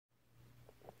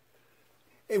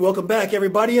Hey, welcome back,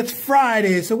 everybody. It's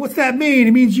Friday. So what's that mean?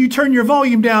 It means you turn your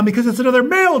volume down because it's another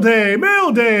mail day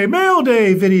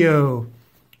video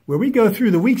where we go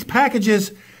through the week's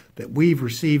packages that we've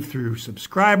received through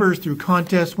subscribers, through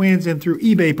contest wins, and through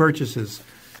eBay purchases.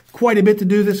 Quite a bit to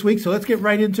do this week, so let's get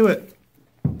right into it.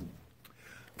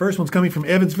 First one's coming from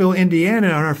Evansville, Indiana,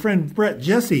 and our friend Brett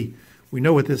Jesse. We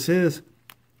know what this is.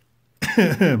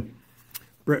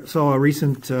 Brett saw a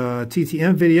recent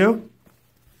TTM video.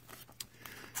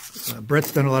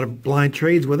 Brett's done a lot of blind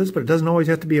trades with us, but it doesn't always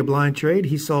have to be a blind trade.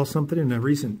 He saw something in a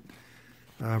recent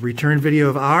return video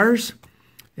of ours,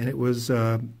 and it was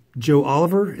Joe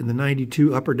Oliver in the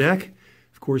 92 Upper Deck.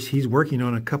 Of course, he's working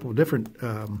on a couple of different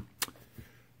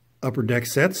Upper Deck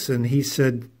sets, and he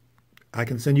said, I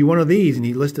can send you one of these, and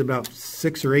he listed about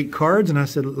 6 or 8 cards, and I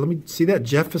said, let me see that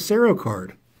Jeff Facero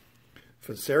card.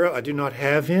 Facero, I do not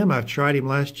have him. I've tried him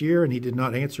last year, and he did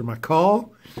not answer my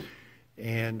call.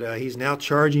 And he's now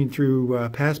charging through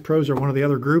Pass Pros or one of the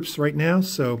other groups right now,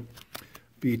 so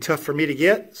be tough for me to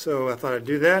get. So I thought I'd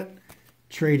do that.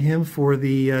 Trade him for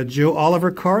the Joe Oliver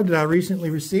card that I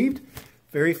recently received.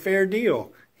 Very fair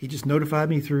deal. He just notified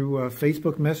me through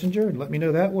Facebook Messenger and let me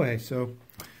know that way. So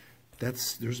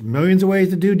there's millions of ways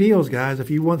to do deals, guys. If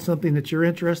you want something that you're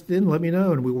interested in, let me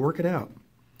know and we'll work it out.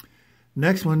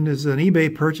 Next one is an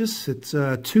eBay purchase. It's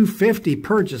a $250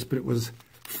 purchase, but it was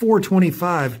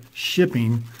 $425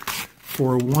 shipping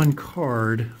for one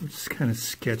card, which is kind of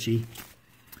sketchy.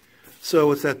 So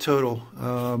what's that total?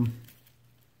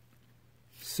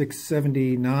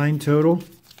 $679 total.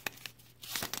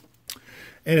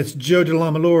 And it's Joe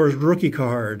DeLamilore's rookie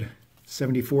card.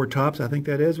 74 tops, I think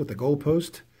that is, with the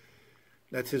goalpost.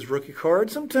 That's his rookie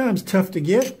card. Sometimes tough to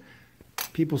get.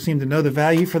 People seem to know the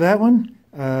value for that one.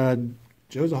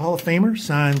 Joe's a Hall of Famer,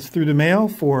 signs through the mail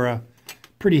for a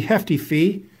pretty hefty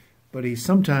fee, but he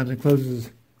sometimes encloses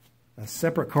a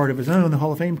separate card of his own, the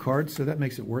Hall of Fame card, so that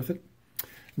makes it worth it.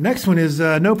 Next one is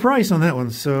no price on that one,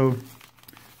 so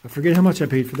I forget how much I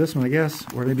paid for this one, I guess,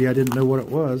 or maybe I didn't know what it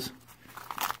was.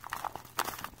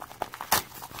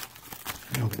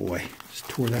 Oh boy, just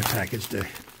tore that package to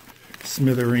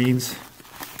smithereens.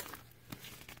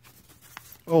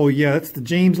 Oh yeah, that's the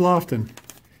James Lofton.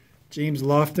 James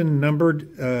Lofton numbered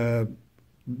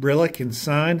relic and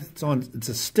signed. It's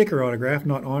a sticker autograph,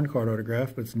 not on-card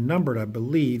autograph, but it's numbered, I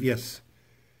believe. Yes.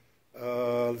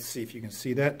 Let's see if you can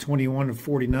see that.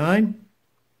 21/49.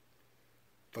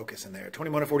 Focus in there.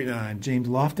 21/49. James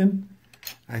Lofton.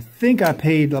 I think I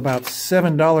paid about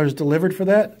 $7 delivered for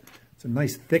that. It's a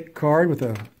nice thick card with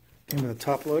a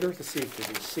top loader. Let's see if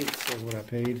the receipt says what I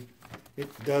paid. It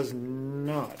does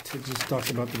not. It just talks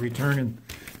about the return and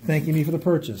thanking me for the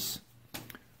purchase.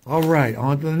 All right,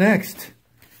 on to the next.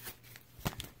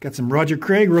 Got some Roger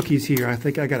Craig rookies here. I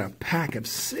think I got a pack of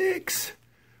 6.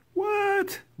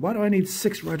 What? Why do I need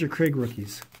 6 Roger Craig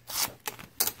rookies?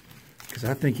 Because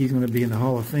I think he's going to be in the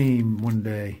Hall of Fame one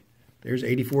day. There's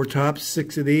 84 tops,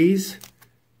 6 of these.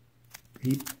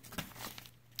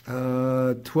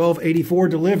 12.84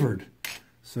 delivered.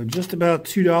 So just about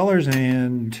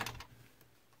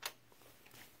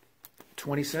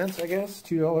 $2.20, I guess.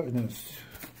 $2. No.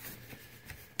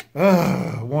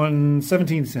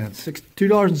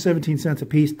 $2.17 a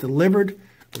piece delivered,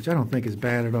 which I don't think is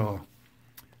bad at all.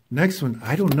 Next one,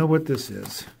 I don't know what this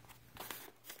is.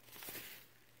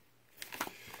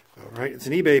 All right, it's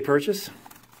an eBay purchase.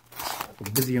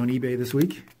 I'm busy on eBay this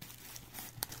week.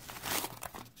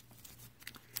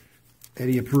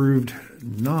 Eddie approved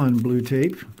non-blue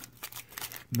tape,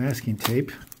 masking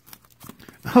tape.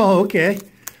 Oh, okay.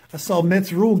 I saw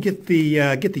Mets Rule get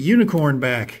the unicorn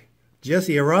back.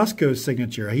 Jesse Orosco's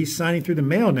signature. He's signing through the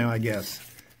mail now, I guess.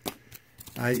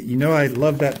 I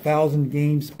love that 1,000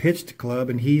 games pitched club,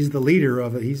 and he's the leader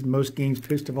of it. He's the most games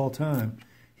pitched of all time.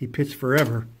 He pitched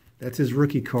forever. That's his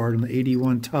rookie card on the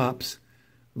 81 tops,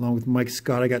 along with Mike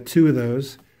Scott. I got 2 of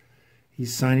those.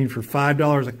 He's signing for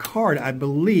 $5 a card, I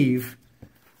believe.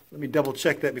 Let me double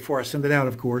check that before I send it out,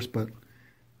 of course, but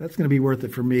that's going to be worth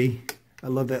it for me. I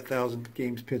love that 1,000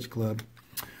 games pitched club.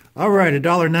 All right,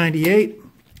 $1.98.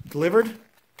 Delivered.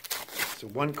 So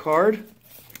one card.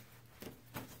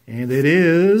 And it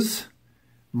is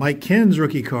Mike Ken's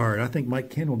rookie card. I think Mike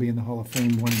Ken will be in the Hall of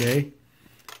Fame one day.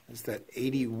 That's that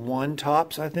 81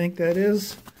 tops, I think that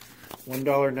is.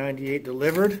 $1.98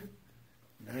 delivered.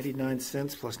 99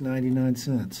 cents plus 99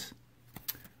 cents.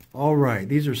 All right.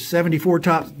 These are 74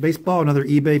 tops baseball, another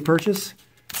eBay purchase.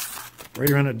 Right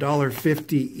around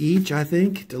 $1.50 each, I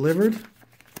think, delivered.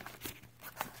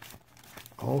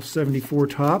 All 74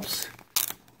 tops.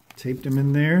 Taped them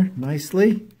in there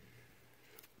nicely.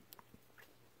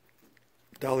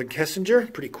 Dollar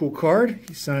Kessinger, pretty cool card.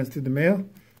 He signs through the mail.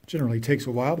 Generally takes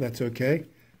a while, but that's okay.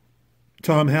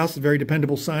 Tom House, a very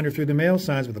dependable signer through the mail.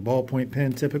 Signs with a ballpoint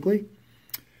pen typically.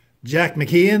 Jack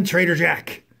McKeon, Trader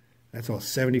Jack. That's all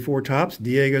 74 tops.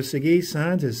 Diego Segui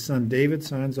signs. His son David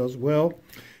signs as well.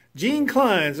 Gene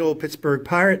Klein's old Pittsburgh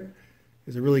Pirate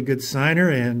is a really good signer.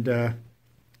 And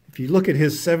if you look at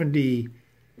his 72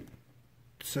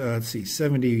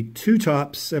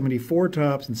 tops, 74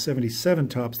 tops, and 77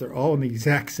 tops, they're all in the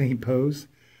exact same pose.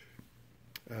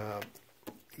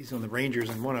 He's on the Rangers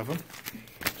in one of them.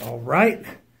 All right.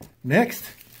 Next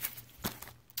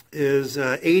is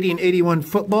 80 and 81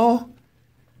 football.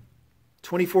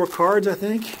 24 cards, I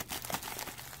think.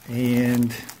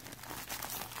 And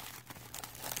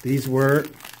these were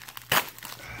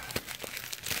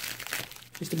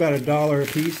just about $1 a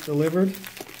piece delivered.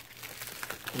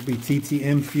 It'll be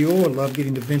TTM fuel. I love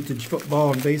getting the vintage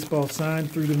football and baseball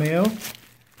signed through the mail.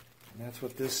 And that's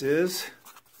what this is.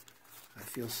 I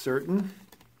feel certain.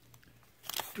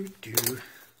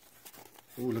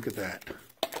 Ooh, look at that.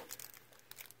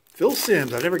 Phil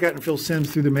Simms. I've never gotten Phil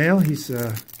Simms through the mail. He's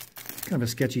kind of a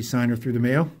sketchy signer through the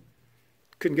mail.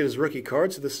 Couldn't get his rookie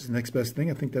card, so this is the next best thing.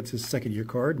 I think that's his second-year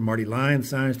card. Marty Lyons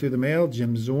signs through the mail.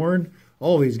 Jim Zorn.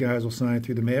 All these guys will sign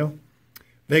through the mail.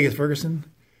 Vegas Ferguson.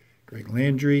 Greg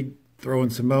Landry. Throwing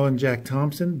Samoan Jack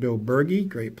Thompson. Bill Berge.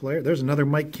 Great player. There's another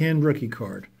Mike Ken rookie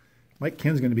card. Mike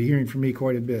Ken's going to be hearing from me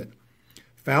quite a bit.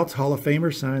 Fouts, Hall of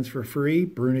Famer, signs for free.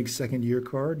 Brunig's second-year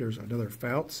card. There's another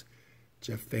Fouts.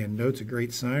 Jeff Van Note's a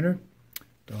great signer.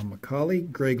 Don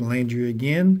McCauley. Greg Landry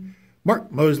again.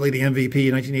 Mark Mosley, the MVP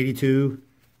in 1982.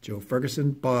 Joe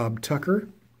Ferguson. Bob Tucker.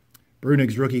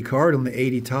 Brunig's rookie card on the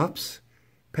 80 tops.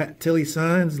 Pat Tilley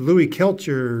signs. Louis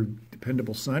Kelcher,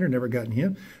 dependable signer. Never gotten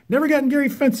him. Never gotten Gary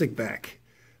Fensick back.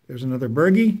 There's another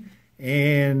Berge.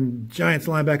 And Giants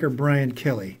linebacker Brian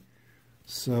Kelly.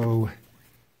 So,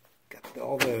 got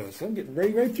all those. I'm getting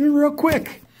right through real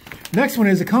quick. Next one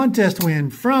is a contest win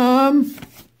from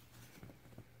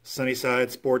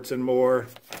Sunnyside Sports and More.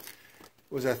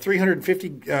 It was a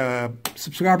 350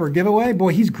 subscriber giveaway.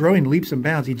 Boy, he's growing leaps and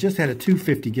bounds. He just had a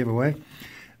 250 giveaway.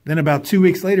 Then about 2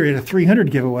 weeks later, he had a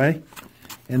 300 giveaway.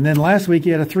 And then last week, he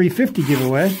had a 350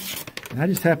 giveaway. And I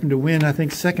just happened to win, I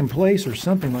think, second place or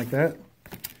something like that.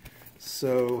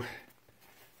 So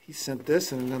he sent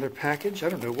this in another package. I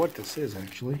don't know what this is,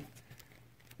 actually.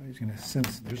 He's going to send,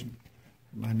 there's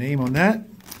my name on that.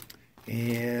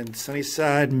 And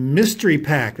Sunnyside Mystery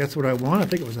Pack. That's what I won. I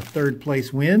think it was a third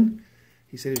place win.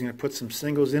 He said he was going to put some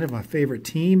singles in of my favorite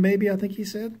team, maybe, I think he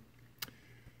said.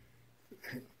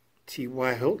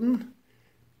 T.Y. Hilton.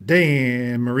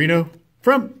 Dan Marino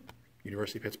from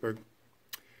University of Pittsburgh.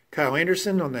 Kyle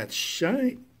Anderson on that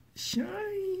shine.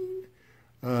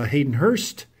 Hayden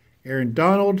Hurst. Aaron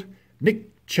Donald.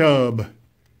 Nick Chubb.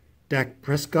 Dak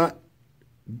Prescott.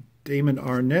 Damon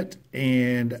Arnett.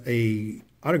 And a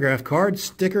autograph card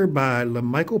sticker by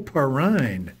LaMichael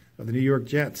Perrine of the New York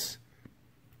Jets.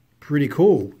 Pretty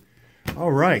cool.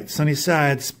 All right,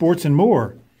 Sunnyside Sports and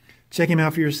More. Check him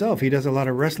out for yourself. He does a lot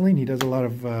of wrestling. He does a lot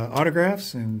of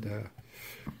autographs and a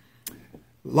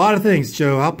lot of things,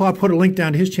 Joe. I'll put a link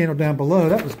down to his channel down below.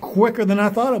 That was quicker than I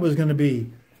thought it was going to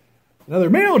be.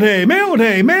 Another mail day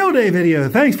video.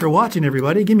 Thanks for watching,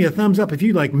 everybody. Give me a thumbs up if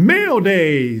you like mail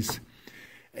days.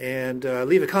 And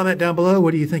leave a comment down below.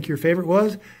 What do you think your favorite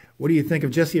was? What do you think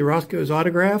of Jesse Orozco's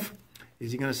autograph?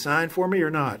 Is he going to sign for me or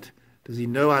not? Does he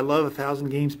know I love 1,000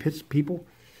 Games Pitch people?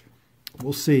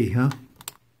 We'll see, huh?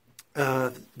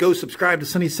 Go subscribe to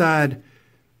Sunnyside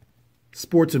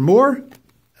Sports and More.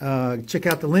 Check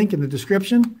out the link in the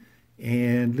description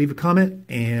and leave a comment.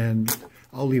 And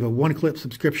I'll leave a one-clip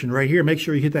subscription right here. Make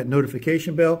sure you hit that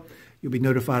notification bell. You'll be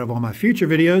notified of all my future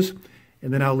videos.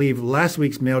 And then I'll leave last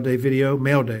week's mail day video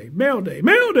right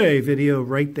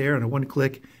there on a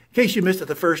one-click. In case you missed it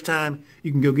the first time,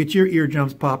 you can go get your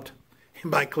eardrums popped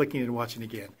by clicking and watching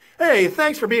again. Hey,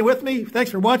 thanks for being with me.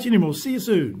 Thanks for watching, and we'll see you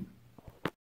soon.